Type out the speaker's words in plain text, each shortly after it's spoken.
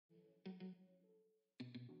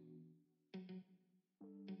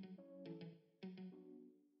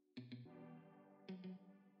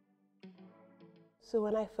So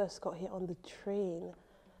when I first got here on the train,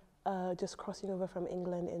 just crossing over from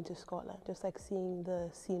England into Scotland, just like seeing the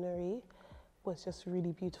scenery was just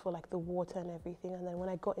really beautiful, like the water and everything. And then when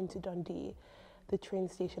I got into Dundee, the train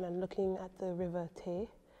station, and looking at the River Tay,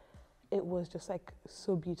 it was just like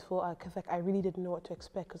so beautiful, because like I really didn't know what to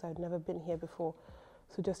expect because I'd never been here before.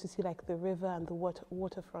 So just to see like the river and the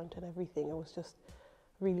waterfront and everything, it was just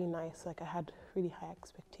really nice. Like I had really high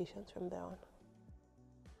expectations from there on.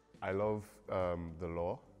 I love the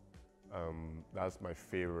law. That's my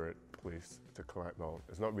favorite place to climb. Well,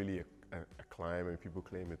 it's not really a climb, and people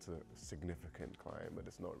claim it's a significant climb, but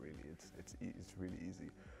it's not really. It's really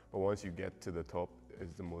easy. But once you get to the top,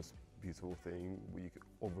 it's the most beautiful thing.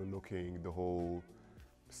 Overlooking the whole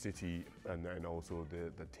city, and then also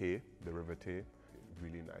the Tay, the River Tay.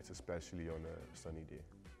 Really nice, especially on a sunny day.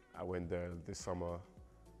 I went there this summer,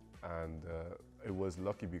 and it was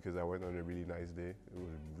lucky because I went on a really nice day.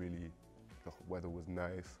 The weather was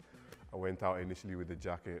nice. I went out initially with a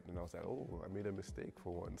jacket, and I was like, oh, I made a mistake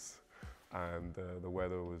for once. And the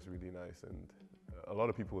weather was really nice, and a lot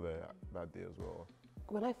of people there that day as well.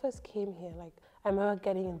 When I first came here, like I remember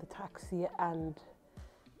getting in the taxi, and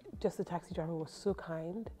just the taxi driver was so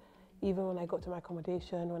kind. Even when I got to my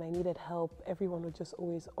accommodation, when I needed help, everyone would just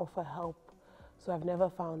always offer help. So I've never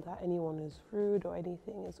found that anyone is rude or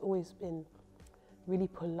anything. It's always been really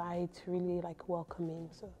polite, really like welcoming.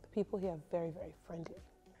 So the people here are very, very friendly.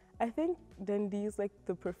 I think Dundee is like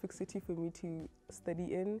the perfect city for me to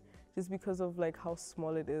study in, just because of like how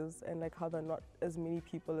small it is and like how there are not as many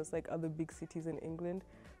people as like other big cities in England.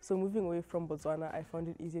 So moving away from Botswana, I found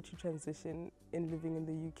it easier to transition in living in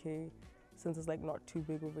the UK, since it's like not too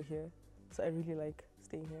big over here. So I really like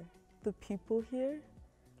staying here. The people here,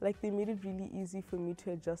 like they made it really easy for me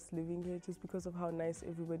to adjust living here, just because of how nice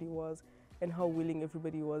everybody was and how willing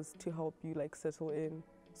everybody was to help you like settle in.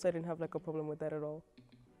 So I didn't have like a problem with that at all.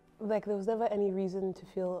 Like there was never any reason to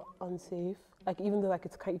feel unsafe. Like even though like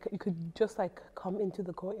it's kind, you could just like come into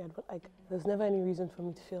the courtyard, but like there's never any reason for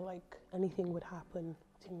me to feel like anything would happen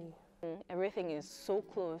to me. Everything is so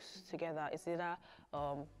close together. It's either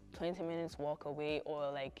 20 minutes walk away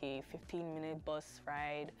or like a 15-minute bus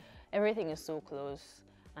ride. Everything is so close,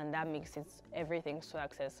 and that makes everything so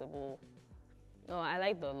accessible. No, I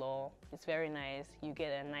like the law. It's very nice. You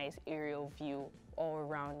get a nice aerial view all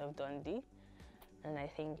around of Dundee. And I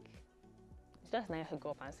think it's just nice to go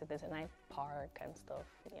up and sit. There's a nice park and stuff,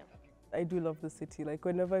 yeah. I do love the city. Like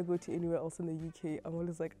whenever I go to anywhere else in the UK, I'm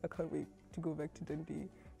always like, I can't wait to go back to Dundee,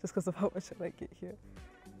 just because of how much I like it here.